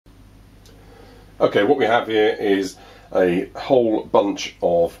Okay, what we have here is a whole bunch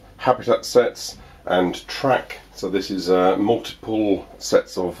of Habitat sets and track. So this is multiple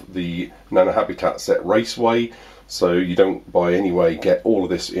sets of the Nano Habitat set Raceway. So you don't by any way get all of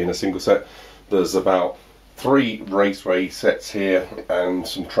this in a single set. There's about 3 Raceway sets here and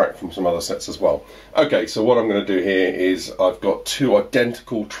some track from some other sets as well. Okay, so what I'm going to do here is I've got 2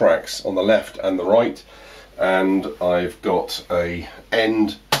 identical tracks on the left and the right, and I've got a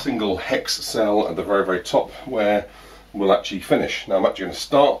end single HexCell at the very top where we'll actually finish. Now I'm actually going to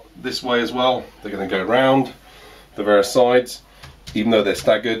start this way as well. They're going to go around the various sides. Even though they're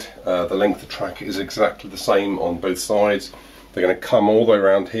staggered, the length of track is exactly the same on both sides. They're going to come all the way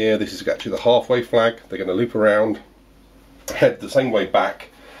around here. This is actually the halfway flag. They're going to loop around, head the same way back,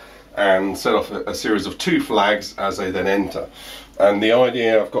 and set off a series of 2 flags as they then enter. And the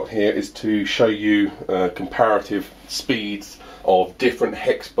idea I've got here is to show you comparative speeds of different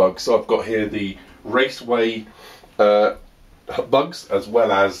HexBugs. So I've got here the Raceway bugs as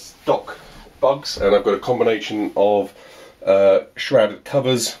well as stock bugs, and I've got a combination of shrouded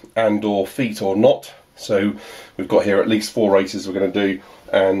covers and or feet or not. So we've got here at least 4 races we're going to do,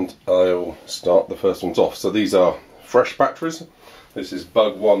 and I'll start the first ones off. So these are fresh batteries. This is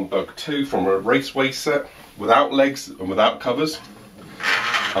bug 1, bug 2 from a Raceway set without legs and without covers.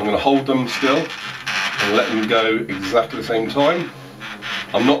 I'm going to hold them still and let them go exactly the same time.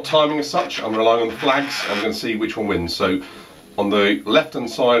 I'm not timing as such, I'm relying on the flags. I'm going to see which one wins. So on the left hand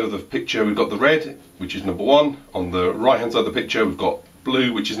side of the picture we've got the red, which is number 1. On the right hand side of the picture we've got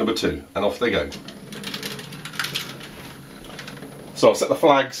blue, which is number 2, and off they go. So I'll set the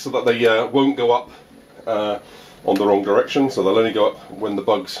flags so that they won't go up on the wrong direction, so they'll only go up when the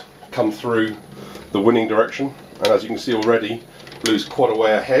bugs come through the winning direction. And as you can see already, blue's quite a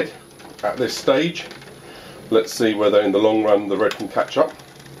way ahead at this stage. Let's see whether in the long run the red can catch up.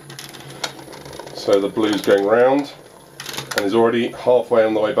 So the blue's going round and is already halfway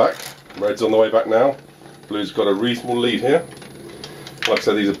on the way back. Red's on the way back now. Blue's got a reasonable lead here. Like I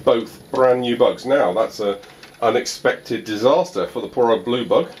said, these are both brand new bugs. Now that's a unexpected disaster for the poor old blue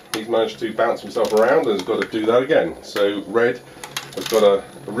bug. He's managed to bounce himself around and has got to do that again. So red has got a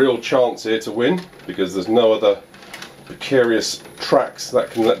real chance here to win, because there's no other precarious tracks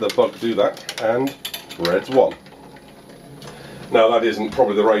that can let the bug do that, and red's won. Now that isn't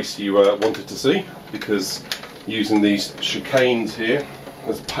probably the race you wanted to see, because using these chicanes here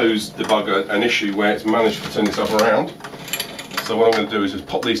has posed the bug an issue where it's managed to turn itself around. So what I'm going to do is just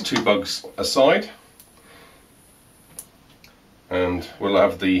pop these 2 bugs aside, and we'll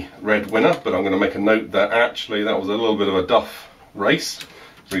have the red winner. But I'm going to make a note that actually that was a little bit of a duff race.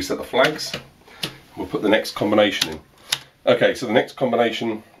 Reset the flags. We'll put the next combination in. Okay, so the next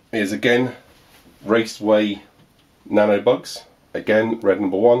combination is again Raceway Nano bugs. Again red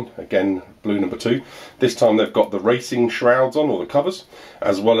number 1, again blue number 2. This time they've got the racing shrouds on, or the covers,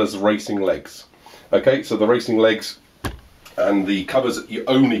 as well as racing legs. Okay, so the racing legs and the covers that you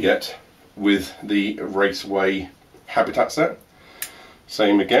only get with the Raceway Habitat set.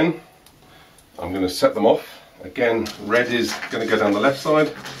 Same again. I'm going to set them off. Again, red is going to go down the left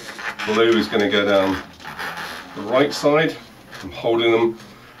side, blue is going to go down the right side. I'm holding them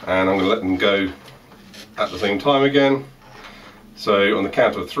and I'm going to let them go at the same time again. So on the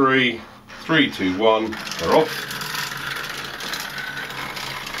count of 3, 3, 2, 1, they're off.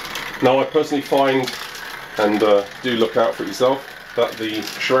 Now I personally find, and do look out for it yourself, that the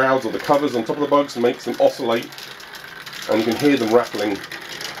shrouds or the covers on top of the bugs makes them oscillate, and you can hear them rattling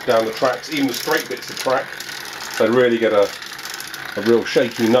down the tracks. Even the straight bits of track, they really get a real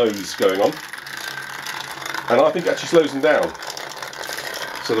shaky nose going on, and I think it actually slows them down.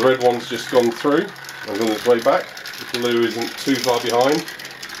 So the red one's just gone through and on its way back. The blue isn't too far behind,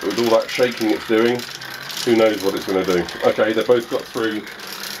 but with all that shaking it's doing, who knows what it's going to do. Okay, they both got through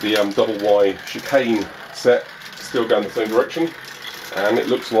the double Y chicane set, still going the same direction, and it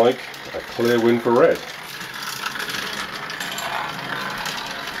looks like a clear win for red.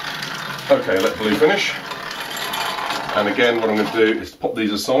 Okay, let blue finish. And again, what I'm going to do is pop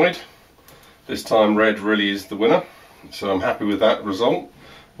these aside. This time red really is the winner, so I'm happy with that result.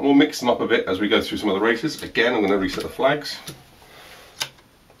 And we'll mix them up a bit as we go through some of the races. Again, I'm going to reset the flags.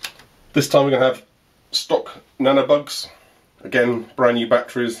 This time we're going to have stock nano bugs. Again, brand new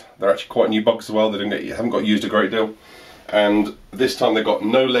batteries. They're actually quite new bugs as well. They haven't got used a great deal. And this time they've got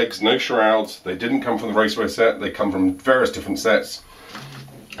no legs, no shrouds. They didn't come from the Raceway set. They come from various different sets.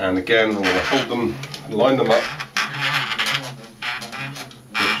 And again, I'm going to hold them, line them up.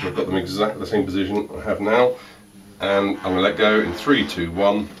 I've got them exactly the same position I have now. And I'm going to let go in 3, 2,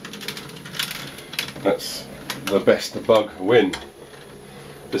 1. That's the best bug win.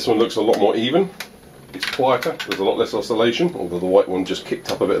 This one looks a lot more even. it's quieter, there's a lot less oscillation, although the white one just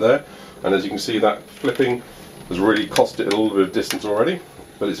kicked up a bit there. And as you can see, that flipping has really cost it a little bit of distance already,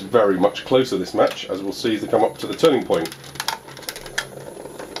 but it's very much closer this match, as we'll see as they come up to the turning point.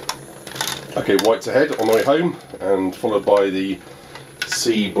 Okay, white's ahead on the way home, and followed by the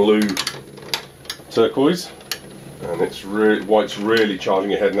sea blue turquoise, and white's really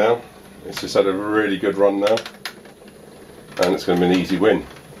charging ahead now. It's just had a really good run now, and it's going to be an easy win.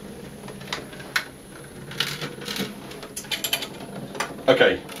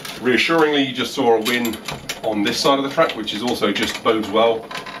 Okay, reassuringly you just saw a win on this side of the track, which is also just bodes well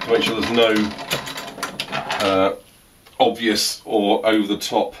to make sure there's no obvious or over the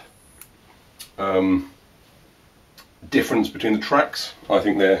top difference between the tracks. I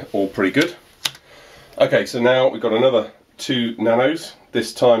think they're all pretty good. Okay, so now we've got another 2 Nanos,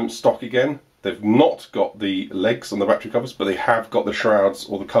 this time stock again. They've not got the legs on the battery covers, but they have got the shrouds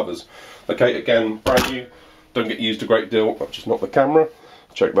or the covers. Okay, again, brand new, don't get used a great deal. I've just knocked the camera,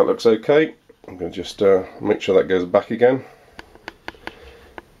 check that looks okay. I'm going to just make sure that goes back again.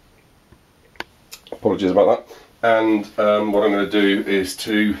 Apologies about that. And what I'm going to do is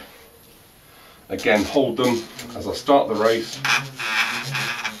to again hold them as I start the race,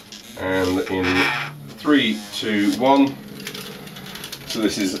 and in 3, 2, 1. So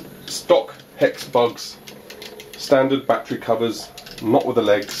this is stock HexBugs, standard battery covers, not with the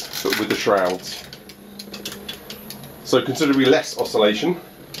legs but with the shrouds. So considerably less oscillation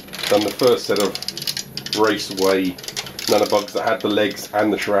than the first set of Raceway Nanobugs that had the legs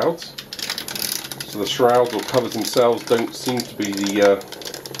and the shrouds. So the shrouds or covers themselves don't seem to be the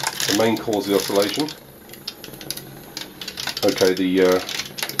main cause of the oscillation. Okay, the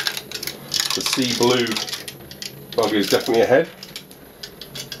sea blue bug is definitely ahead.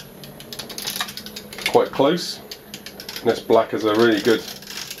 Quite close. And this black has a really good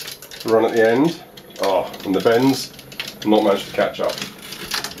run at the end. Oh, and the bends, not managed to catch up.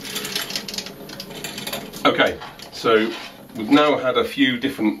 Okay, so we've now had a few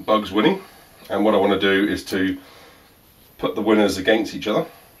different bugs winning, and what I want to do is to put the winners against each other.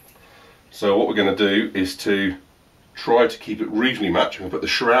 So what we're going to do is to try to keep it reasonably matched. We're going to put the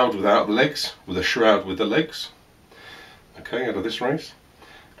shroud without the legs with a shroud with the legs. Okay, out of this race.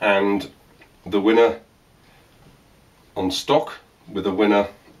 And the winner on stock with the winner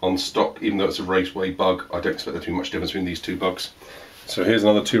on stock, even though it's a Raceway bug. I don't expect there to be much difference between these 2 bugs. So here's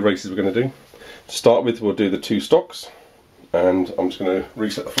another 2 races we're going to do. To start with, we'll do the 2 stocks, and I'm just going to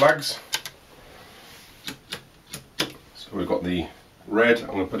reset the flags. So we've got the red, I'm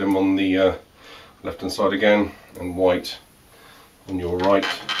going to put him on the left hand side again, and white on your right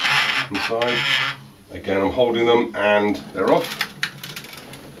hand side. Again, I'm holding them and they're off.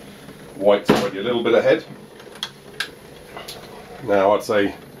 White's already a little bit ahead. Now I'd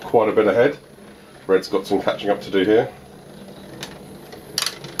say quite a bit ahead. Red's got some catching up to do here.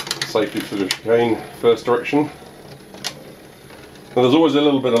 Safely through the chicane, first direction. Now there's always a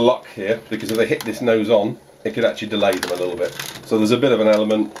little bit of luck here, because if they hit this nose on, it could actually delay them a little bit. So there's a bit of an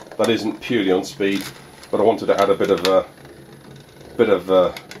element that isn't purely on speed, but I wanted to add a bit of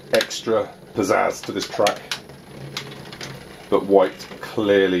extra pizzazz to this track. But white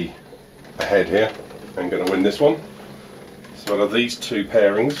clearly ahead here and going to win this one. So out of these 2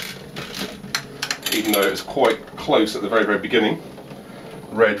 pairings, even though it's quite close at the very beginning,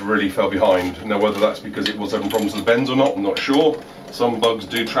 red really fell behind. Now whether that's because it was having problems with the bends or not, I'm not sure. Some bugs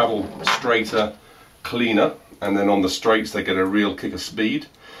do travel straighter, cleaner, and then on the straights they get a real kick of speed.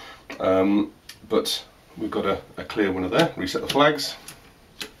 But we've got a clear winner there. Reset the flags.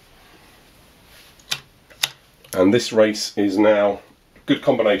 And this race is now a good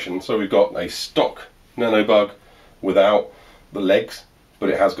combination. So we've got a stock Nano bug without the legs, but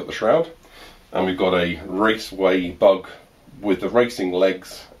it has got the shroud. And we've got a Raceway bug with the racing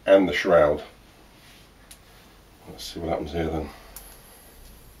legs and the shroud. Let's see what happens here then.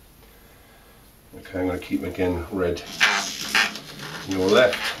 Okay, I'm going to keep again red on your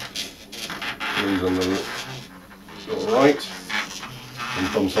left, blues on the right, and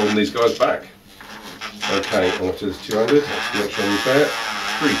thumbs holding these guys back. Okay, on to this 200, let's make sure I'm fair.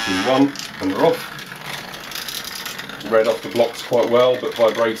 3, 2, 1, and they're off. Red off the blocks quite well, but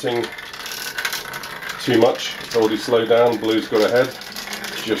vibrating too much. It's already slowed down. Blue's got ahead,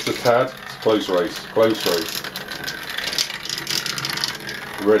 just a tad. It's a close race, close race.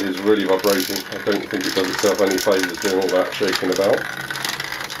 Red is really vibrating. I don't think it does itself any favours doing all that shaking about.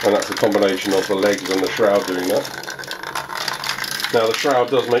 And that's a combination of the legs and the shroud doing that. Now the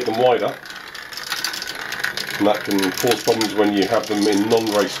shroud does make them wider, and that can cause problems when you have them in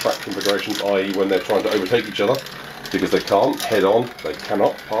non-race track configurations, i.e. when they're trying to overtake each other, because they can't head on, they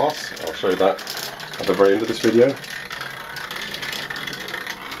cannot pass. I'll show that at the very end of this video.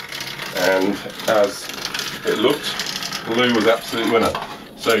 And as it looked, blue was the absolute winner.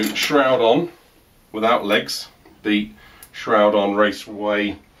 So shroud on without legs beat shroud on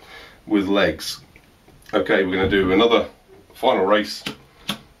raceway with legs. Okay, we're going to do another final race,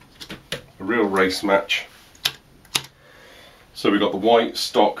 a real race match. So we've got the white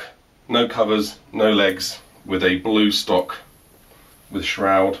stock, no covers, no legs, with a blue stock with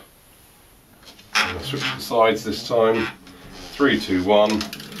shroud. I'm going to switch the sides this time. 3, 2, 1.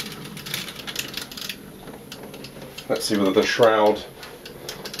 Let's see whether the shroud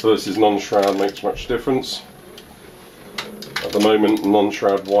versus non-shroud makes much difference. At the moment,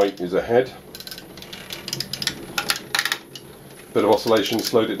 non-shroud white is ahead. Bit of oscillation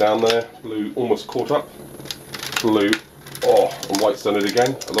slowed it down there. Blue almost caught up. Blue, oh, and white's done it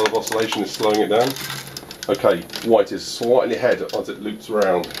again. A lot of oscillation is slowing it down. Okay, white is slightly ahead as it loops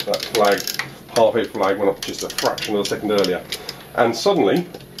around. That flag, half-head flag, went up just a fraction of a second earlier. And suddenly,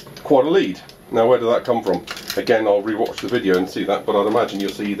 quite a lead. Now where did that come from? Again, I'll rewatch the video and see that, but I'd imagine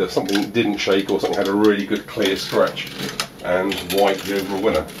you'll see either something didn't shake or something had a really good clear stretch, and white the overall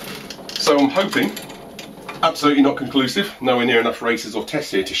winner. So I'm hoping, absolutely not conclusive, nowhere near enough races or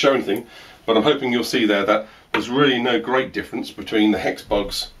tests here to show anything, but I'm hoping you'll see there that there's really no great difference between the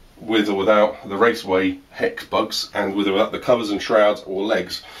HexBugs with or without the Raceway HexBugs and with or without the covers and shrouds or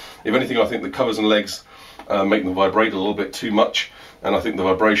legs. If anything, I think the covers and legs make them vibrate a little bit too much, and I think the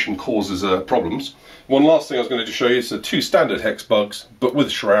vibration causes problems. One last thing I was going to show you is the two standard HexBugs, but with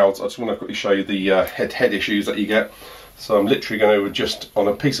shrouds. I just want to quickly show you the head-to-head issues that you get. So I'm literally going to just on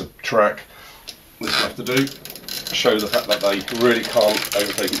a piece of track, this I have to do, show the fact that they really can't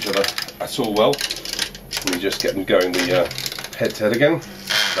overtake each other at all well. Let me just get them going the head-to-head again.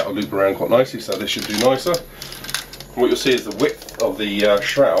 That'll loop around quite nicely, so this should do nicer. What you'll see is the width of the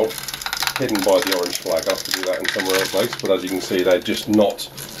shroud hidden by the orange flag. I have to do that in somewhere else place, but as you can see, they're just not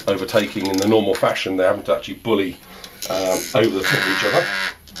overtaking in the normal fashion. They're having to actually bully over the top of each other.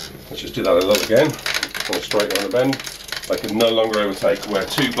 Let's just do that a little again. On a straight line of bend, they can no longer overtake, where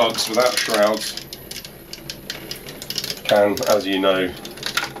two bugs without shrouds can, as you know,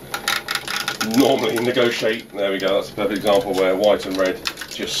 normally negotiate. There we go, that's a perfect example where white and red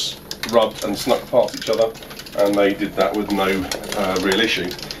just rubbed and snuck past each other, and they did that with no real issue.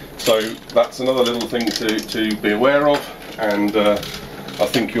 So that's another little thing to be aware of, and I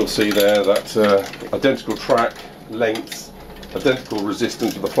think you'll see there that identical track, lengths, identical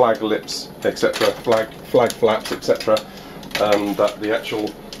resistance with the flag lips, etc., flag flaps, etc., that the actual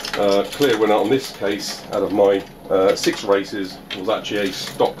clear winner on this case out of my 6 races was actually a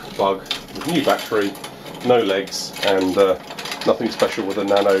stock bug with new battery, no legs, and nothing special with the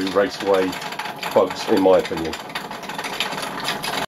Nano Raceway bugs in my opinion.